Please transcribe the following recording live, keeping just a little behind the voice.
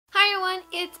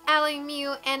it's Ally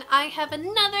Mew, and I have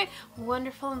another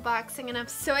wonderful unboxing, and I'm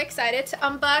so excited to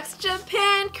unbox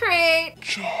Japan Crate!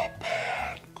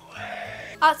 Japan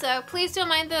Crate. Also, please don't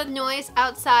mind the noise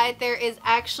outside. There is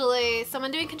actually someone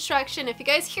doing construction. If you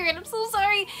guys hear it, I'm so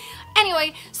sorry.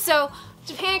 Anyway, so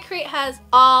Japan Crate has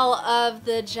all of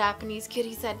the Japanese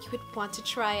goodies that you would want to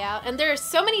try out, and there are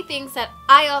so many things that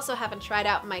I also haven't tried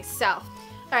out myself.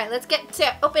 Alright, let's get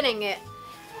to opening it.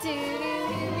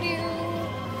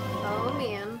 Oh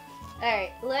man.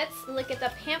 Alright, let's look at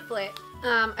the pamphlet.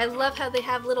 I love how they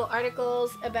have little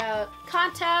articles about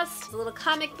contests, little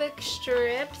comic book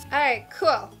strips. Alright,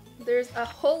 cool. There's a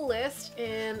whole list,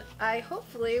 and I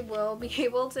hopefully will be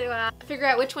able to figure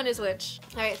out which one is which.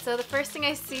 Alright, so the first thing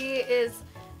I see is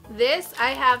this. I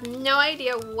have no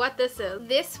idea what this is.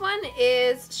 This one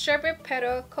is Sherbet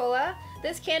Pero Cola.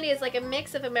 This candy is like a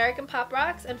mix of American Pop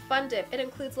Rocks and Fun Dip. It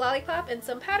includes lollipop and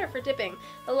some powder for dipping.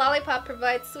 The lollipop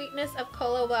provides sweetness of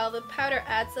cola while the powder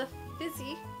adds a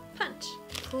fizzy punch.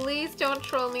 Please don't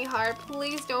troll me hard.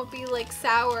 Please don't be like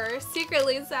sour.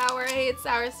 Secretly sour. I hate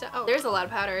sour stuff. Oh, there's a lot of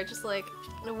powder. It just like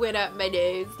went up my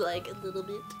nose like a little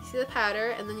bit. You see the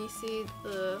powder, and then you see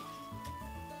the,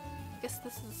 I guess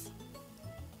this is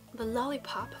the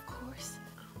lollipop, of course.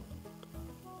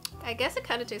 I guess it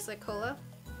kind of tastes like cola.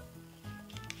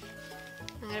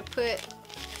 I'm gonna put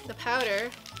the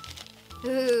powder.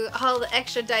 Ooh, all the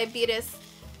extra diabetes.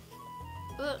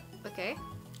 Ooh, okay.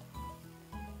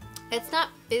 It's not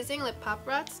fizzing like Pop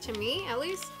Rocks, to me, at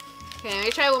least. Okay, let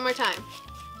me try it one more time.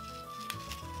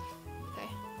 Okay.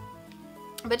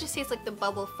 But it just tastes like the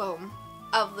bubble foam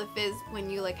of the fizz when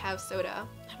you like have soda.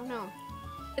 I don't know.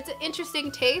 It's an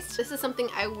interesting taste. This is something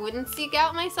I wouldn't seek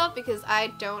out myself because I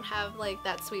don't have like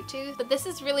that sweet tooth. But this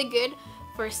is really good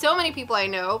for so many people I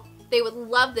know. They would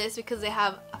love this because they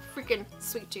have a freaking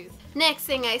sweet tooth. Next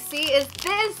thing I see is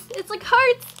this. It's like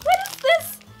hearts. What is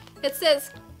this? It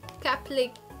says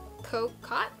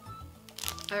Kaplikokot.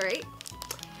 Alright.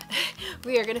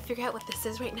 We are gonna figure out what this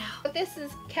is right now. This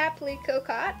is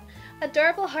Kaplikokot.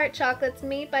 Adorable heart chocolates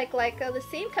made by Glyco, the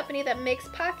same company that makes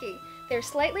Pocky. They're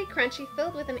slightly crunchy,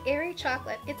 filled with an airy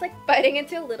chocolate. It's like biting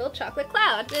into a little chocolate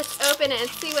cloud. Let's open it and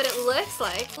see what it looks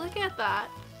like. Look at that.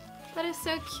 That is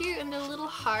so cute, and the little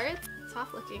hearts.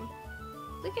 Soft looking.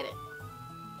 Look at it.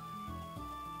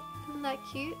 Isn't that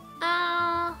cute?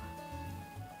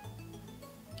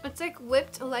 It's like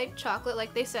whipped light chocolate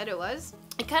like they said it was.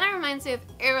 It kind of reminds me of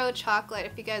Aero chocolate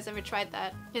if you guys ever tried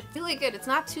that. It's really good. It's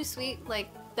not too sweet like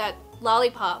that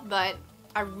lollipop, but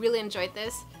I really enjoyed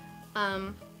this.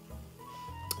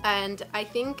 And I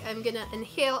think I'm gonna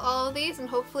inhale all of these, and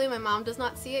hopefully my mom does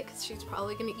not see it because she's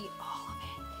probably gonna eat all of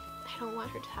it. I don't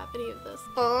want her to have any of this.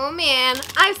 Oh man,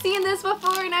 I've seen this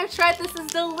before and I've tried this.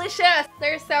 Is delicious.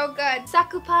 They're so good.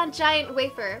 Sakupan Giant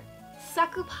Wafer.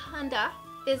 Sakupanda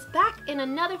is back in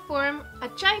another form, a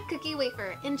giant cookie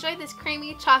wafer. Enjoy this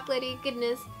creamy, chocolatey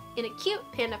goodness in a cute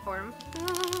panda form.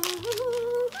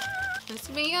 It's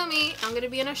gonna be yummy. I'm gonna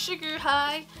be in a sugar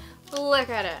high. Look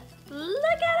at it.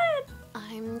 Look at it.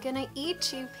 I'm gonna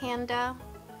eat you, panda.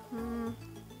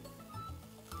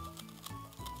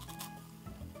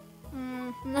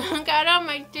 Got on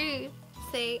my teeth.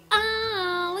 Say,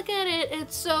 ah, look at it.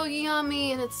 It's so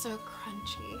yummy and it's so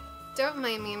crunchy. Don't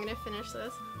mind me. I'm gonna finish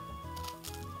this.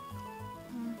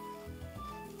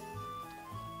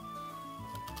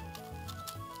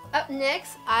 Up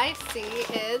next, I see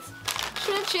is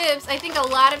shrimp chips. I think a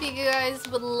lot of you guys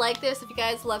would like this if you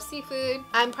guys love seafood.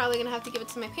 I'm probably gonna have to give it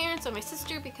to my parents or my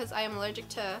sister because I am allergic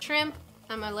to shrimp.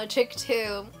 I'm allergic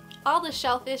to all the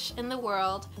shellfish in the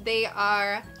world. They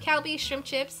are Calbee shrimp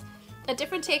chips, a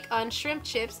different take on shrimp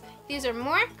chips. These are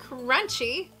more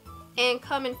crunchy and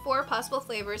come in 4 possible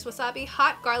flavors: wasabi,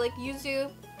 hot garlic,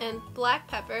 yuzu, and black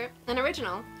pepper, and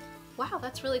original. Wow,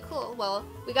 that's really cool. Well,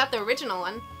 we got the original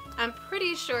one. I'm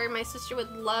pretty sure my sister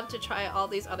would love to try all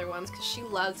these other ones because she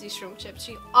loves these shrimp chips.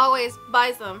 She always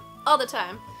buys them all the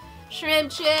time.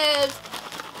 Shrimp chips!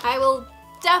 I will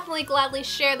definitely gladly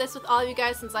share this with all of you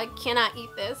guys since I cannot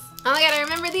eat this. Oh my god, I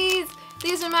remember these!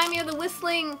 These remind me of the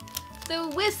whistling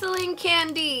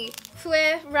candy.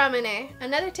 Fue Ramune.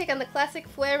 Another take on the classic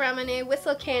Fue Ramune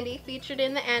whistle candy featured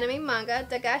in the anime manga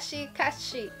Dagashi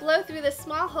Kashi. Blow through the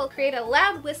small hole, create a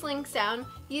loud whistling sound.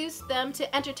 Use them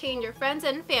to entertain your friends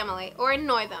and family or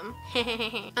annoy them.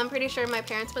 I'm pretty sure my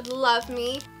parents would love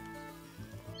me.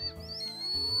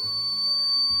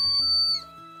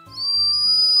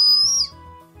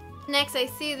 Next I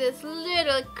see this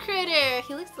little critter.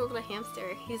 He looks like a little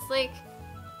hamster.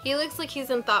 He looks like he's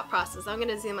in thought process. I'm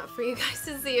gonna zoom up for you guys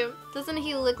to see him. Doesn't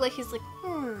he look like he's like,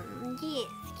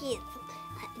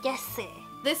 yes, sir.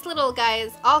 This little guy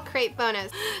is all crate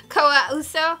bonus. Koa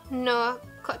Uso no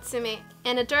Kotsume,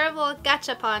 an adorable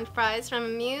gachapon prize from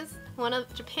Amuse, one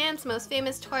of Japan's most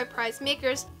famous toy prize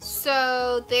makers.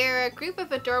 So they're a group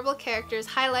of adorable characters,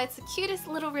 highlights the cutest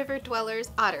little river dwellers,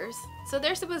 otters. So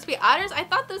they're supposed to be otters? I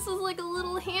thought this was like a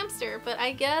little hamster, but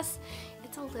I guess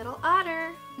it's a little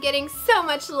otter. Getting so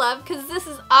much love because this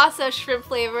is also shrimp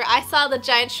flavor. I saw the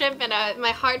giant shrimp and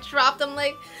my heart dropped. I'm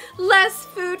like, less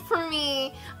food for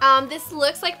me. This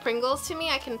looks like Pringles to me.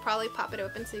 I can probably pop it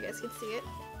open so you guys can see it.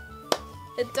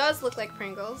 It does look like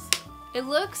Pringles. It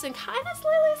looks and kind of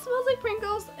slightly smells like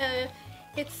Pringles.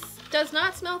 It does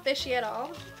not smell fishy at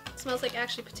all. It smells like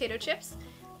actually potato chips.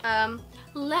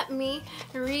 Let me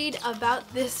read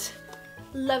about this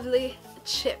lovely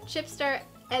chip. Chipstar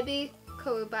Ebi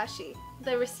Kobashi.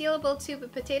 The resealable tube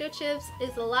of potato chips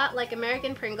is a lot like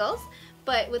American Pringles,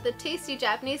 but with a tasty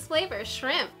Japanese flavor,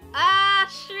 shrimp. Ah,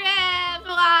 shrimp!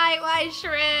 Why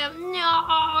shrimp? No,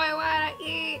 I wanna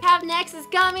eat. Have next is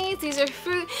gummies. These are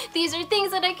fruit. These are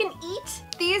things that I can eat.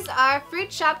 These are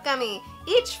Fruit Shop gummy.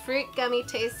 Each fruit gummy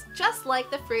tastes just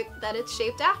like the fruit that it's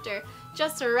shaped after.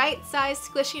 Just the right size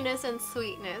squishiness and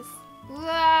sweetness.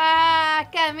 Wow,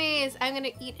 gummies! I'm gonna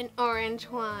eat an orange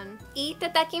one.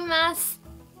 Itadakimasu.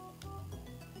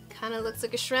 Kinda looks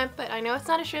like a shrimp, but I know it's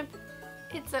not a shrimp.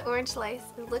 It's an orange slice.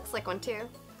 It looks like one too.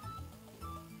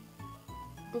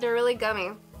 They're really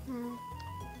gummy.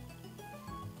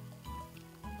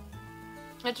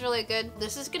 It's really good.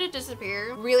 This is gonna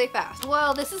disappear really fast.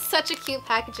 Well, this is such a cute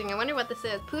packaging. I wonder what this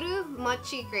is. Puru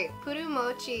Mochi Grape. Puru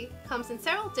Mochi comes in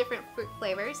several different fruit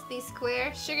flavors. These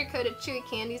square, sugar-coated chewy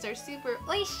candies are super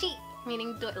oishi,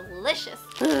 meaning delicious.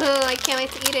 I can't wait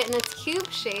to eat it, and it's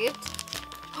cube-shaped.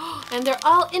 And they're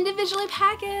all individually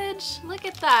packaged. Look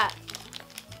at that.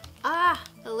 Ah,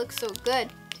 it looks so good.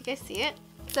 Do you guys see it?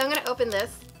 So I'm gonna open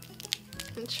this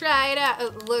and try it out.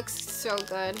 It looks so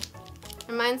good.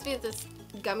 Reminds me of this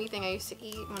gummy thing I used to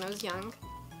eat when I was young.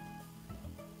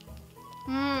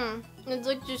 It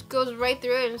like just goes right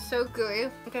through it and it's so gooey.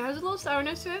 Okay, it has a little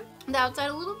sourness to it. The outside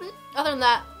a little bit. Other than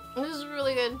that, this is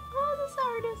really good. Oh, the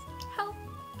sourness. Help.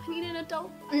 I need an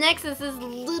adult. Next is this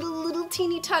little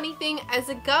teeny tiny thing as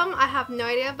a gum. I have no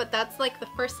idea, but that's like the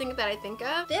first thing that I think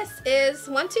of. This is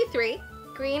 123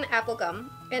 green apple gum.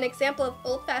 An example of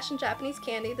old-fashioned Japanese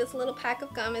candy. This little pack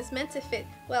of gum is meant to fit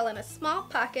well in a small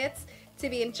pockets to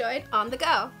be enjoyed on the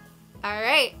go.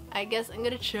 Alright, I guess I'm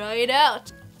gonna try it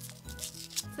out.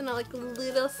 It's in a like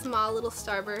little small little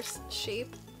starburst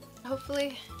shape.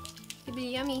 Hopefully it'll be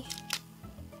yummy.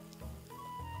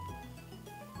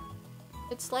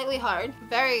 It's slightly hard.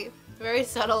 Very, very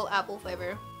subtle apple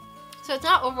flavor. So it's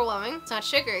not overwhelming, it's not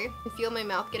sugary. I can feel my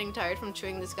mouth getting tired from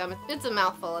chewing this gum. It's a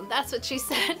mouthful, and that's what she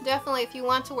said. Definitely, if you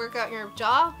want to work out your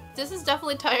jaw, this is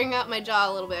definitely tiring out my jaw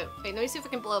a little bit. Wait, let me see if I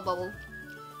can blow a bubble.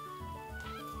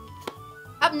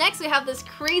 Up next, we have this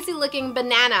crazy looking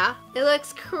banana. It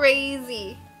looks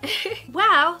crazy.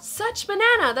 Wow, such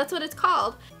banana, that's what it's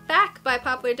called. Back by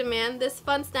popular demand, this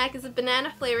fun snack is a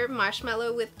banana flavored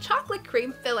marshmallow with chocolate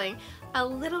cream filling. A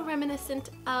little reminiscent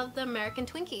of the American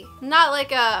Twinkie. Not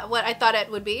like what I thought it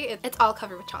would be. It's all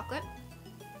covered with chocolate.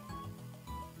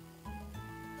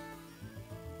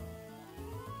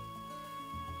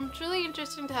 It's really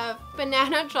interesting to have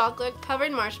banana chocolate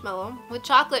covered marshmallow with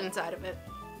chocolate inside of it.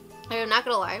 I'm not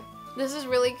gonna lie. This is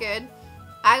really good.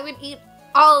 I would eat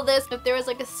all of this. If there was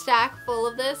like a stack full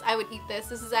of this, I would eat this.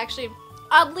 This is actually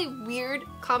oddly weird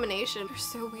combination. They're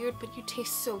so weird, but you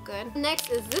taste so good. Next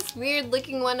is this weird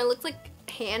looking one. It looks like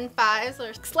hand fives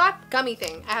or slap gummy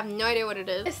thing. I have no idea what it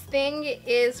is. This thing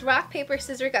is rock, paper,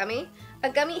 scissor gummy. A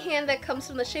gummy hand that comes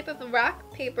from the shape of a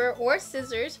rock, paper, or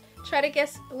scissors. Try to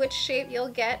guess which shape you'll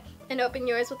get and open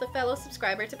yours with a fellow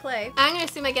subscriber to play. I'm gonna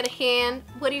assume I get a hand.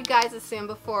 What do you guys assume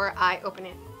before I open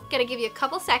it? Gonna give you a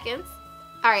couple seconds.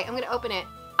 Alright, I'm gonna open it.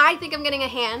 I think I'm getting a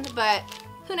hand, but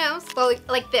who knows? Well,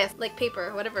 like this, like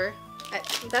paper, whatever.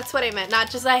 That's what I meant, not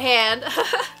just a hand.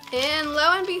 And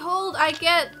lo and behold, I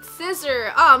get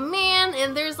scissor. Oh man,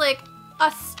 and there's like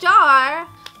a star.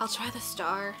 I'll try the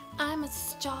star. I'm a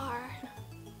star.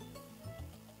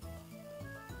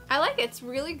 I like it, it's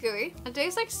really gooey. It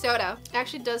tastes like soda. It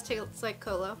actually does taste like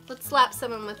cola. Let's slap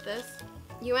someone with this.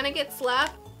 You wanna get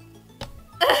slapped?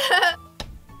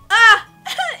 Ah!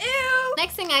 Ew!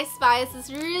 Next thing I spy is this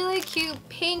really cute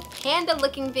pink panda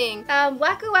looking thing.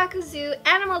 Waku Waku Zoo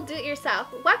Animal Do-It-Yourself.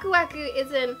 Waku Waku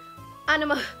is an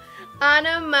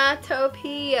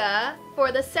onomatopoeia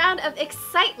for the sound of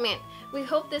excitement. We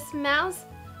hope this mouse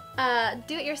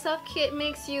do-it-yourself kit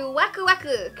makes you waku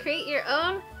waku. Create your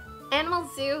own animal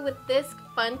zoo with this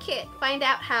fun kit. Find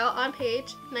out how on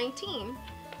page 19.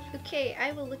 Okay,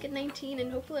 I will look at 19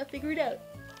 and hopefully I'll figure it out.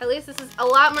 At least this is a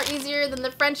lot more easier than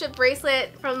the friendship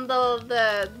bracelet from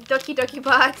the Doki Doki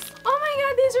box. Oh my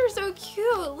god, these are so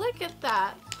cute. Look at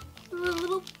that. The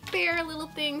little bear little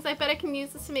things. I bet I can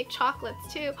use this to make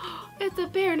chocolates too. It's a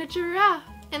bear and a giraffe.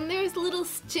 And there's little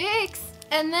sticks.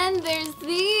 And then there's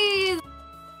these.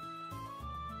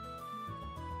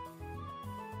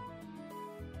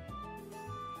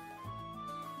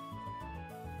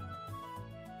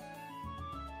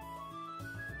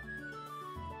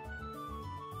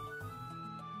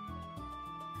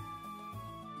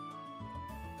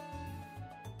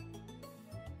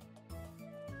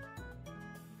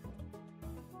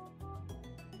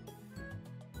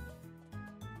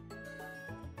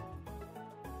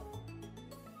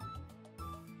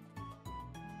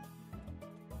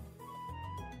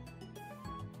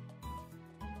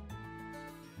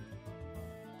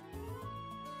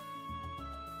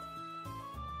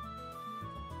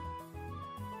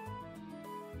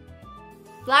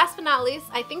 Last but not least,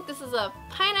 I think this is a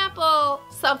pineapple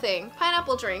something.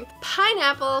 Pineapple drink.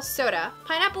 Pineapple soda.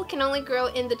 Pineapple can only grow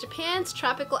in the Japan's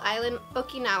tropical island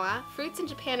Okinawa. Fruits in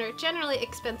Japan are generally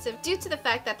expensive due to the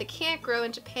fact that they can't grow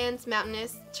in Japan's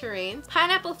mountainous terrains.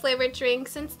 Pineapple flavored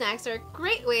drinks and snacks are a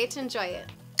great way to enjoy it.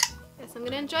 Guess I'm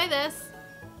gonna enjoy this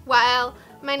while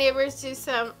my neighbors do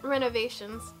some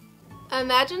renovations.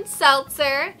 Imagine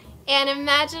seltzer. And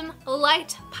imagine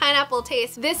light pineapple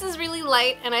taste. This is really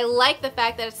light and I like the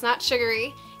fact that it's not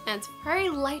sugary and it's very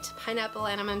light pineapple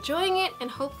and I'm enjoying it and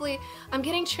hopefully I'm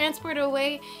getting transported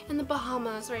away in the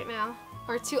Bahamas right now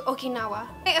or to Okinawa.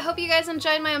 I hope you guys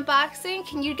enjoyed my unboxing.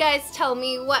 Can you guys tell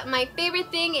me what my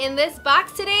favorite thing in this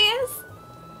box today is?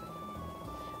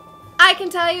 I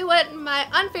can tell you what my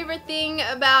unfavorite thing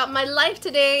about my life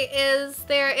today is.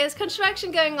 There is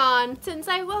construction going on since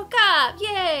I woke up.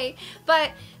 Yay!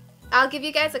 But I'll give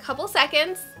you guys a couple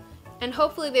seconds and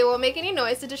hopefully they won't make any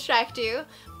noise to distract you.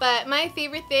 But my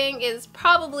favorite thing is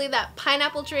probably that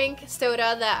pineapple drink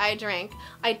soda that I drank.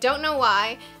 I don't know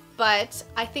why, but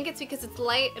I think it's because it's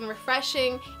light and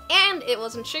refreshing and it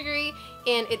wasn't sugary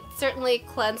and it certainly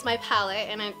cleansed my palate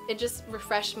and it just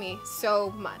refreshed me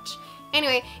so much.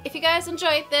 Anyway, if you guys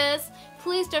enjoyed this,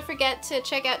 please don't forget to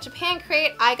check out Japan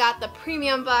Crate. I got the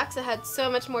premium box. It had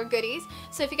so much more goodies.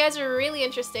 So if you guys are really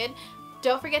interested,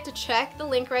 don't forget to check the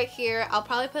link right here. I'll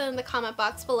probably put it in the comment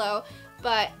box below,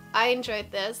 but I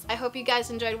enjoyed this. I hope you guys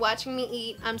enjoyed watching me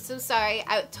eat. I'm so sorry.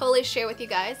 I would totally share with you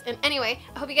guys. And anyway,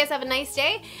 I hope you guys have a nice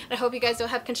day. And I hope you guys don't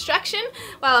have construction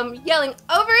while I'm yelling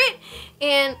over it.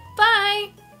 And bye!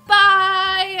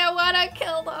 Bye! I wanna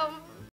kill them.